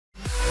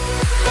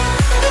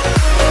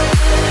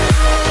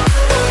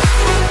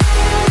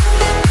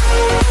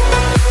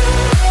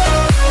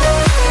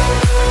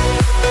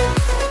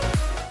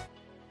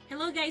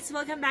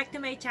back to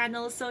my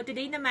channel. So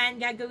today naman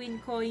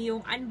gagawin ko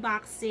yung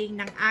unboxing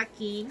ng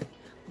aking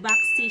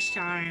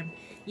Boxycharm.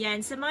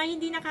 Yan, sa mga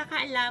hindi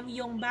nakakaalam,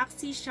 yung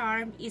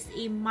Boxycharm is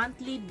a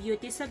monthly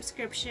beauty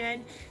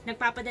subscription.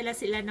 Nagpapadala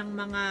sila ng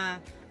mga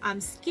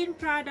skin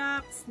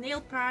products, nail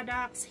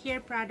products,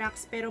 hair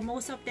products, pero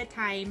most of the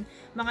time,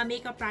 mga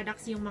makeup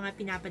products yung mga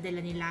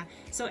pinapadala nila.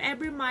 So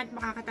every month,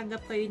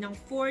 makakatanggap kayo ng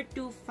 4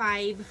 to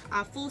 5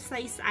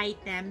 full-size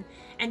item,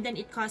 and then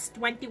it costs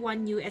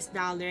 $21 US.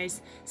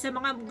 Sa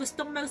mga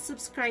gustong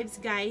mag-subscribe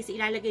guys,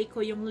 ilalagay ko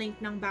yung link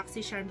ng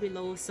Boxycharm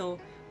below, so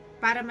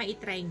para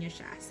ma-try nyo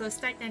siya. So,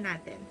 start na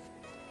natin.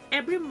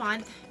 Every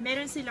month,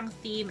 meron silang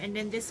theme. And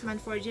then this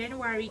month for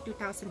January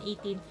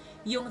 2018,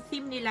 yung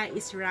theme nila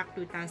is Rock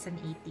 2018.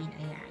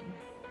 Ayan.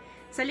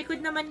 Sa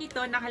likod naman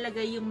nito,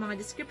 nakalagay yung mga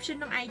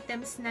description ng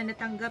items na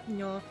natanggap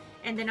nyo.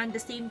 And then on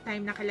the same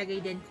time,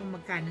 nakalagay din kung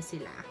magkano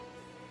sila.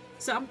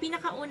 So, ang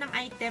pinakaunang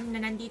item na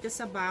nandito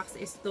sa box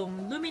is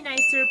tong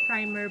Luminizer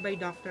Primer by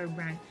Dr.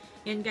 Brandt.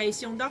 Yan guys,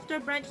 yung Dr.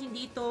 Brandt,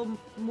 hindi ito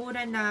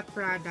mura na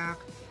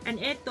product.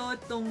 And ito,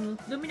 tong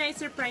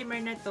Luminizer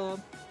Primer na to,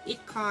 it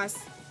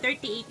costs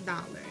 $38.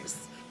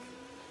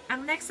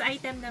 Ang next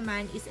item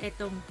naman is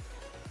itong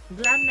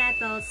Glam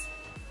Metals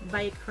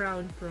by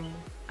Crown Pro.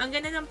 Ang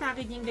ganda ng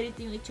packaging, ganito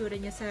yung itsura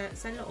niya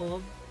sa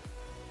loob.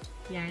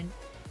 Yan.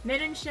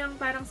 Meron siyang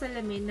parang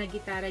salamin na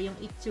gitara yung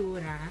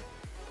itsura.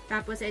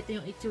 Tapos ito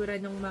yung itsura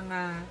ng mga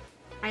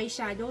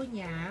eyeshadow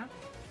niya.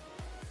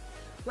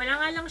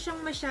 Wala nga lang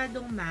siyang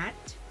masyadong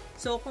matte.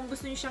 So, kung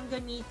gusto niyo siyang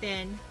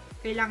gamitin,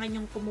 kailangan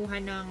nyong kumuha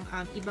ng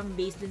ibang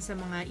base dun sa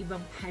mga ibang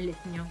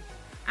palette nyo.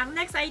 Ang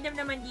next item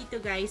naman dito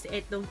guys,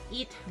 itong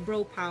It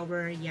Brow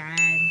Power.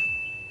 Yan.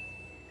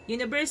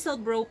 Universal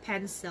Brow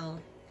Pencil.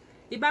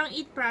 Diba ang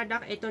It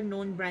product, ito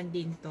known brand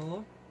din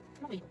to.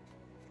 Okay.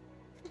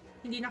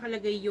 Hindi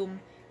nakalagay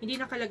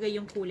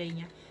yung kulay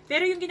niya.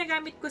 Pero yung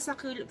ginagamit ko sa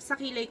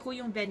kilay ko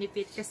yung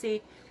Benefit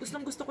kasi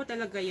gustong gusto ko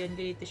talaga yun.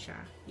 Ganito siya.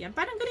 Yan.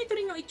 Parang ganito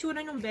rin yung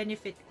itsura ng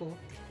Benefit ko.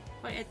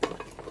 O eto.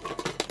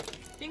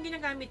 Ito yung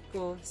ginagamit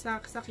ko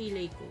sa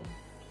kilay ko.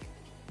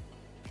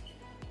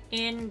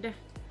 And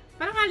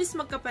parang halos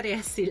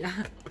magkaparehas sila.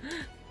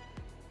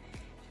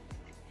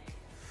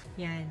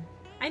 Yan.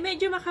 Ay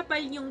medyo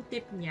makapal yung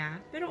tip niya.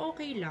 Pero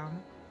okay lang.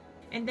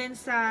 And then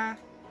sa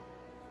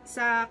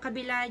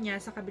kabila niya,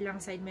 sa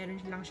kabilang side,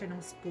 meron lang siya ng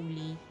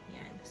spoolie.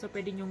 Yan. So,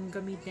 pwede nyong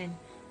gamitin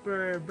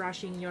for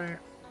brushing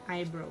your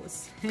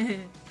eyebrows.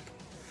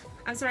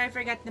 I'm sorry, I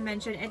forgot to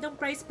mention. Itong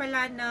price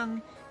pala ng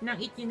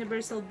It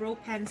Universal Brow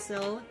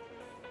Pencil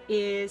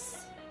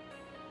is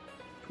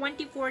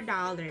 $24.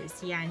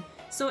 Yan.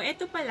 So,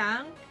 ito pa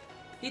lang,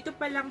 dito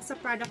pa lang sa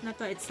product na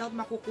to itself,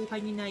 makukuha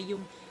nyo na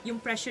yung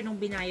presyo ng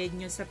binayad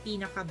nyo sa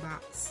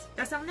pinaka-box.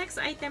 Tapos, ang next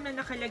item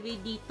na nakalagay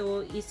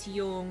dito is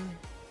yung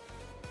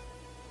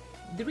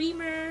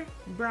Dreamer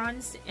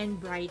Bronze and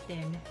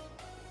Brighten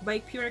by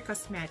Pure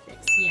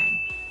Cosmetics. Yan.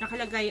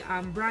 Nakalagay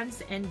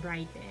Bronze and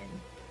Brighten.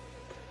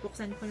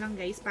 Buksan ko lang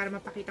guys para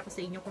mapakita ko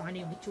sa inyo kung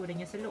ano yung itsura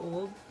niya sa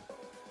loob.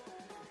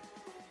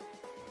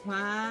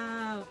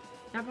 Wow!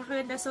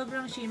 Napakaganda.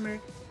 Sobrang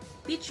shimmer.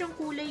 Peach yung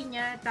kulay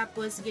niya.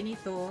 Tapos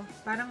ganito.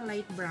 Parang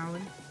light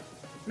brown.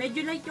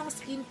 Medyo light yung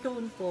skin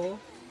tone ko.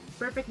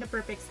 Perfect na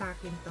perfect sa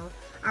akin to.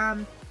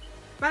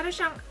 Para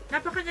siyang,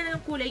 napakaganda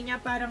ng kulay niya.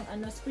 Parang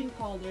spring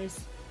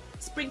colors.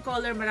 Spring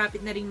color,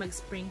 marapit na rin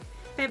mag-spring.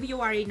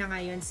 February na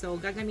ngayon, so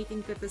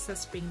gagamitin ko to sa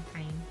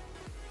springtime.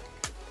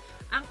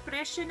 Ang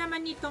presyo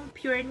naman nitong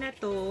pure na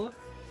to,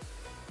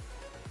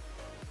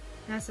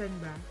 nasan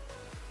ba?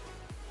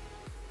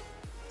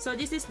 So,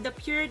 this is the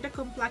Pure the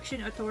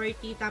Complexion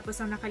Authority. Tapos,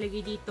 ang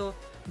nakalagay dito,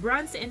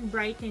 Bronze and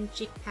Brighten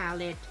Cheek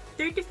Palette.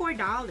 $34.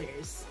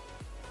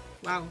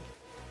 Wow.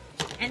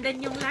 And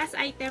then, yung last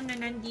item na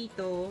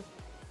nandito,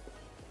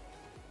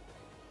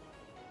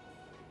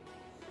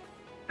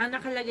 ang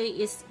nakalagay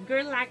is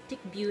Girlactic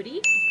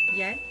Beauty.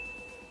 Yan.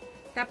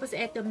 Tapos,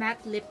 eto,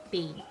 Matte Lip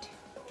Paint.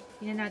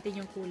 Tingnan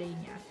natin yung kulay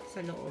niya sa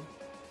loob.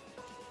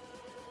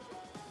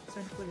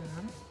 Saan ko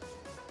lang?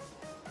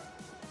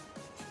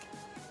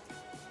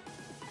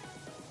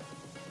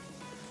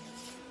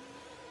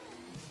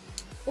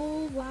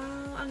 Oh,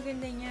 wow! Ang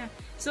ganda niya.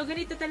 So,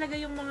 ganito talaga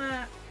yung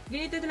mga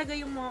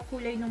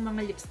kulay ng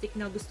mga lipstick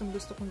na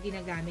gustong-gusto kong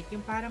ginagamit.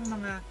 Yung parang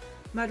mga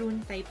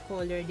maroon type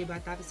color, diba?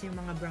 Tapos yung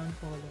mga brown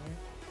color.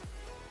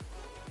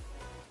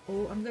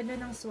 Oh, ang ganda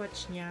ng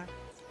swatch niya.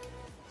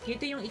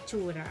 Ito yung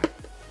itsura.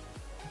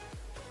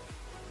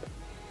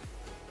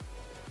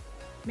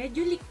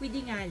 Medyo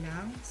liquidy nga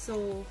lang.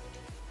 So,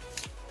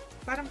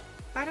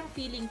 parang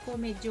feeling ko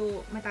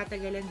medyo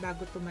matatagalan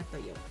bago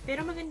tumatuyo.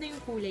 Pero maganda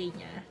yung kulay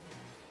niya.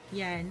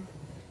 Yan.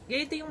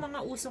 Ganito yung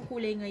mga usong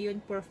kulay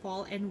ngayon for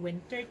fall and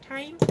winter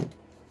time.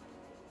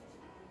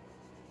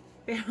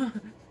 Pero,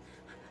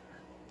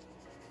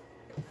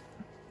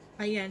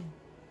 ayan.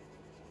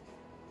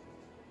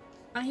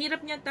 Ang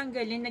hirap niya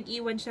tanggalin,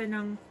 nag-iwan siya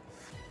ng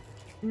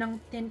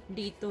tint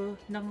dito,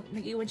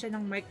 nag-iwan siya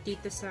ng mark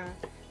dito sa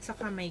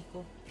kamay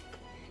ko.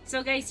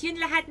 So guys, yun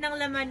lahat ng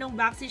laman ng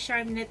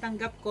Boxycharm na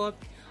tanggap ko.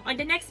 On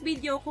the next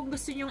video, kung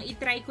gusto nyong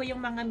itry ko yung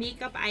mga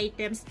makeup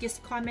items, just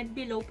comment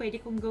below.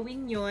 Pwede kong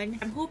gawin yon.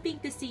 I'm hoping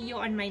to see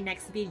you on my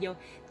next video.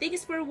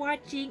 Thanks for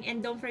watching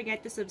and don't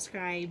forget to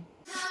subscribe.